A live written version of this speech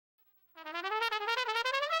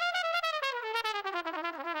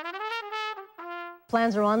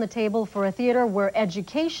Plans are on the table for a theater where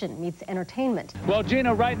education meets entertainment. Well,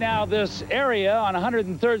 Gina, right now, this area on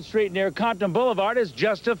 103rd Street near Compton Boulevard is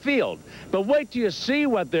just a field. But wait till you see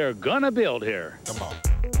what they're gonna build here. Come on.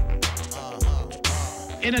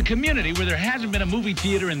 In a community where there hasn't been a movie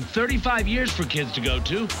theater in 35 years for kids to go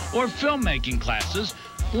to, or filmmaking classes,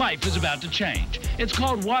 life is about to change. It's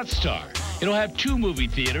called Wattstar. It'll have 2 movie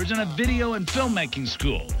theaters and a video and filmmaking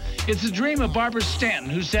school. It's the dream of Barbara Stanton,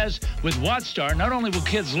 who says with Wattstar, not only will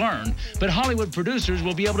kids learn, but Hollywood producers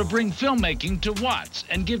will be able to bring filmmaking to Watts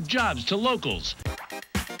and give jobs to locals.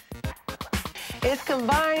 It's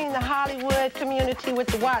combining the Hollywood community with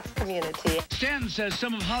the Watts community. Stanton says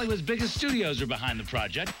some of Hollywood's biggest studios are behind the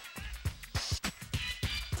project.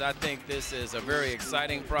 I think this is a very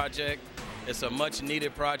exciting project. It's a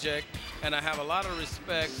much-needed project, and I have a lot of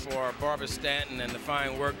respect for Barbara Stanton and the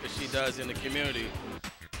fine work that she does in the community.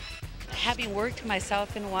 Having worked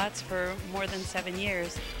myself in Watts for more than 7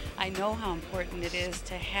 years, I know how important it is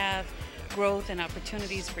to have growth and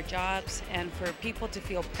opportunities for jobs and for people to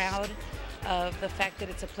feel proud of the fact that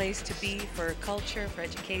it's a place to be for culture, for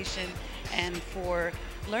education, and for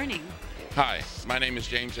learning. Hi, my name is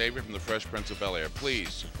James Avery from the Fresh Prince of Bel-Air. Please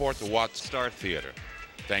support the Wattstar Theatre.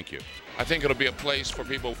 Thank you. I think it'll be a place for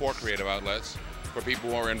people for creative outlets, for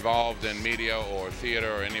people who are involved in media or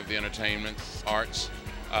theater or any of the entertainment arts.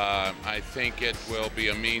 I think it will be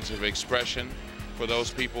a means of expression for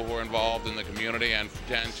those people who are involved in the community and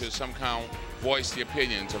to somehow voice the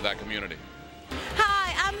opinions of that community.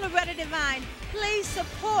 Hi, I'm Loretta Devine. Please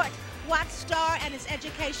support Wattstar and its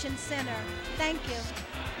Education Center. Thank you.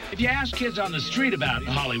 If you ask kids on the street about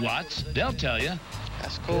Holly Watts, they'll tell you.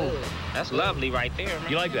 That's cool. That's lovely right there, man.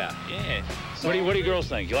 You like that? Yeah. What do you girls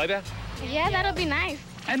think? You like that? Yeah, that'll be nice.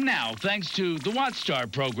 And now, thanks to the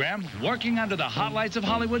Wattstar program, working under the hot lights of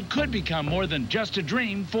Hollywood could become more than just a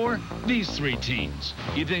dream for these 3 teens.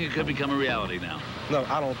 You think it could become a reality now? No,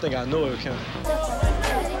 I don't think I know it can.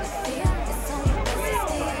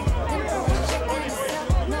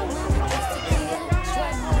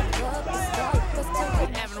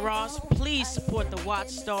 Ross, please support the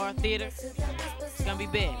Wattstar Theatre. It's gonna be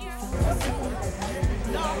big.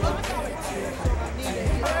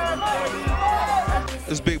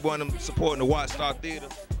 This big boy them supporting the Wattstar Theatre.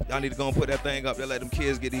 Y'all need to go and put that thing up there, let them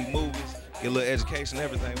kids get these movies, get a little education,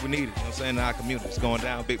 everything. We need it, you know what I'm saying, in our community. It's going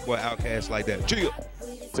down, big boy outcasts like that. Chill.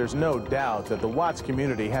 There's no doubt that the Watts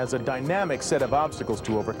community has a dynamic set of obstacles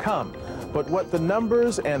to overcome. But what the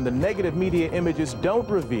numbers and the negative media images don't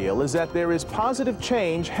reveal is that there is positive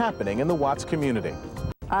change happening in the Watts community.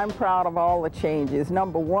 I'm proud of all the changes.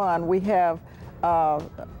 Number one, we have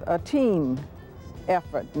a team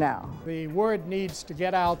effort now. The word needs to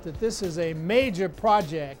get out that this is a major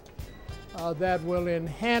project that will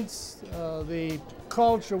enhance the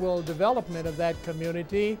cultural development of that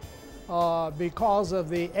community because of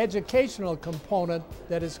the educational component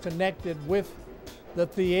that is connected with the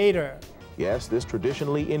theater. Yes, this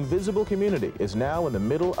traditionally invisible community is now in the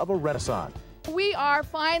middle of a renaissance. We are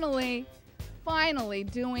finally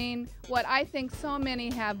doing what I think so many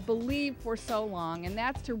have believed for so long, and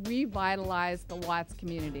that's to revitalize the Watts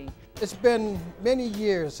community. It's been many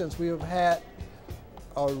years since we have had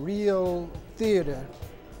a real theater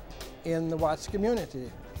in the Watts community.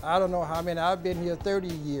 I don't know how many, I've been here 30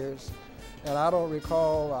 years, and I don't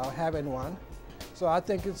recall having one. So I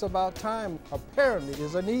think it's about time. Apparently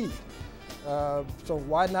there's a need. So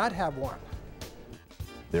why not have one?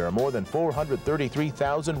 There are more than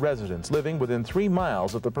 433,000 residents living within 3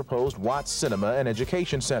 miles of the proposed Watts Cinema and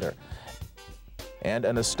Education Center. And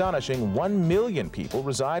an astonishing 1 million people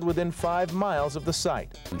reside within 5 miles of the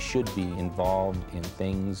site. We should be involved in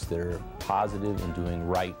things that are positive and doing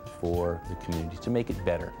right for the community to make it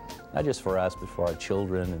better. Not just for us, but for our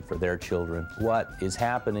children and for their children. What is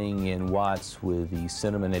happening in Watts with the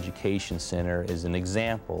Cinema and Education Center is an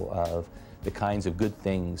example of the kinds of good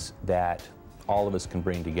things that all of us can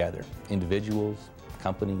bring together. Individuals,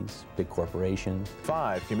 companies, big corporations.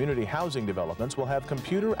 5 community housing developments will have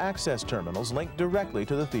computer access terminals linked directly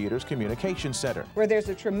to the theater's communication center. Where there's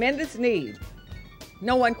a tremendous need,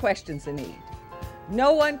 no one questions the need.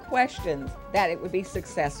 No one questions that it would be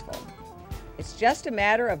successful. It's just a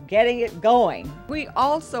matter of getting it going. We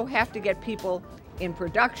also have to get people in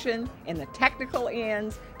production, in the technical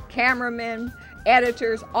ends, cameramen,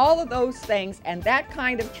 editors, all of those things, and that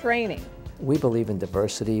kind of training. We believe in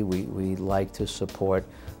diversity. We like to support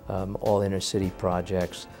all inner city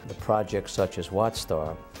projects. The projects such as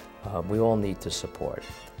Wattstar, we all need to support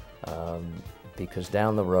because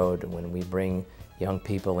down the road when we bring young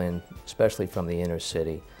people in, especially from the inner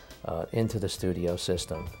city, into the studio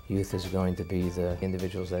system, youth is going to be the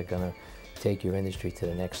individuals that are going to take your industry to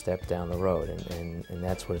the next step down the road, and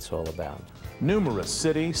that's what it's all about. Numerous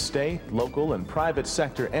city, state, local, and private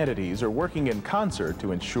sector entities are working in concert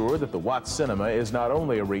to ensure that the Watts Cinema is not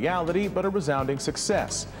only a reality, but a resounding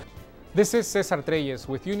success. This is Cesar Treyes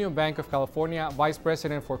with Union Bank of California, Vice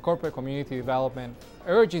President for Corporate Community Development,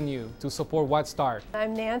 urging you to support Wattstar.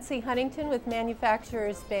 I'm Nancy Huntington with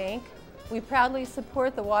Manufacturers Bank. We proudly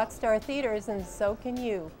support the Wattstar Theaters, and so can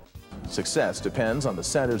you. Success depends on the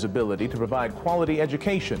center's ability to provide quality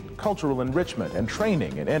education, cultural enrichment, and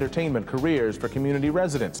training in entertainment careers for community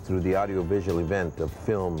residents. Through the audiovisual event of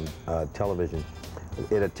film, television,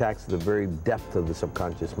 it attacks the very depth of the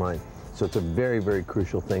subconscious mind. So it's a very, very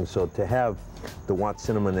crucial thing. So to have the Watts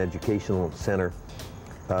Cinema and Educational Center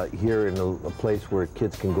here in a place where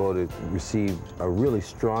kids can go to receive a really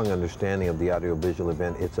strong understanding of the audiovisual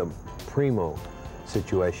event, it's a primo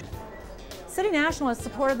situation. City National has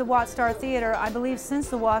supported the Wattstar Theatre, I believe, since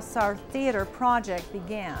the Wattstar Theatre project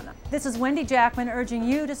began. This is Wendy Jackman urging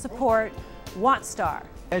you to support Wattstar.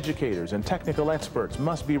 Educators and technical experts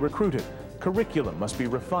must be recruited. Curriculum must be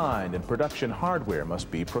refined and production hardware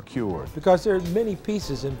must be procured. Because there are many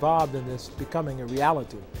pieces involved in this becoming a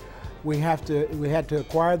reality. We had to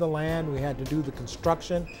acquire the land, we had to do the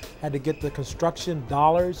construction, had to get the construction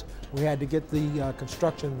dollars, we had to get the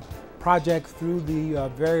construction project through the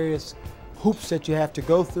various hoops that you have to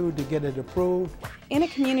go through to get it approved. In a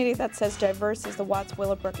community that's as diverse as the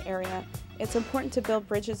Watts-Willowbrook area, it's important to build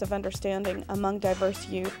bridges of understanding among diverse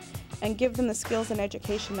youth and give them the skills and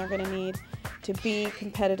education they're going to need to be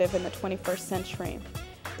competitive in the 21st century.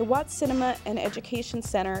 The Watts Cinema and Education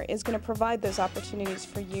Center is going to provide those opportunities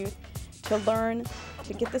for youth to learn,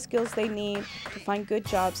 to get the skills they need to find good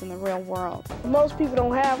jobs in the real world. Most people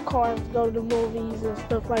don't have cars to go to the movies and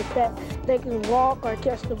stuff like that. They can walk or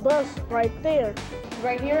catch the bus right there.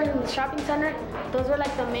 Right here in the shopping center, those are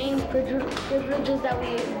like the main privileges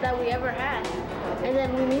that we ever had. And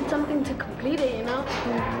then we need something to complete it, you know?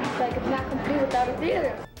 Like it's not complete without a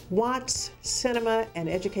theater. Watts Cinema and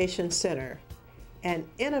Education Center, an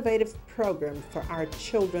innovative program for our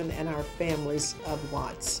children and our families of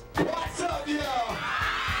Watts. What's up, yo?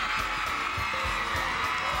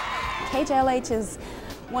 KJLH is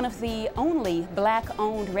one of the only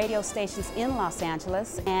black-owned radio stations in Los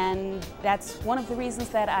Angeles, and that's one of the reasons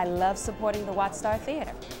that I love supporting the Wattstar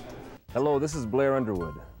Theatre. Hello, this is Blair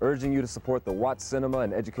Underwood, urging you to support the Watts Cinema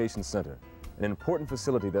and Education Center, an important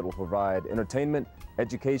facility that will provide entertainment,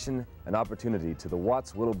 education, and opportunity to the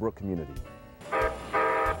Watts-Willowbrook community.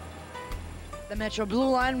 The Metro Blue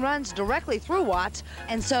Line runs directly through Watts,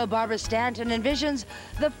 and so Barbara Stanton envisions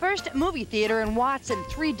the first movie theater in Watts in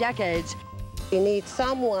 3 decades. We need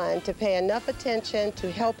someone to pay enough attention to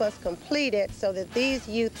help us complete it so that these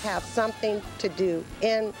youth have something to do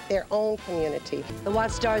in their own community. The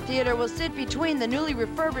Wattstar Theater will sit between the newly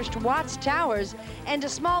refurbished Watts Towers and a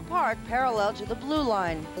small park parallel to the Blue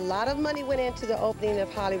Line. A lot of money went into the opening of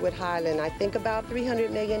Hollywood Highland, I think about $300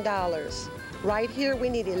 million. Right here, we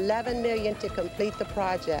need $11 million to complete the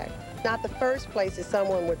project. Not the first place that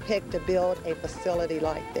someone would pick to build a facility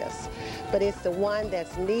like this, but it's the one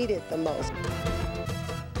that's needed the most.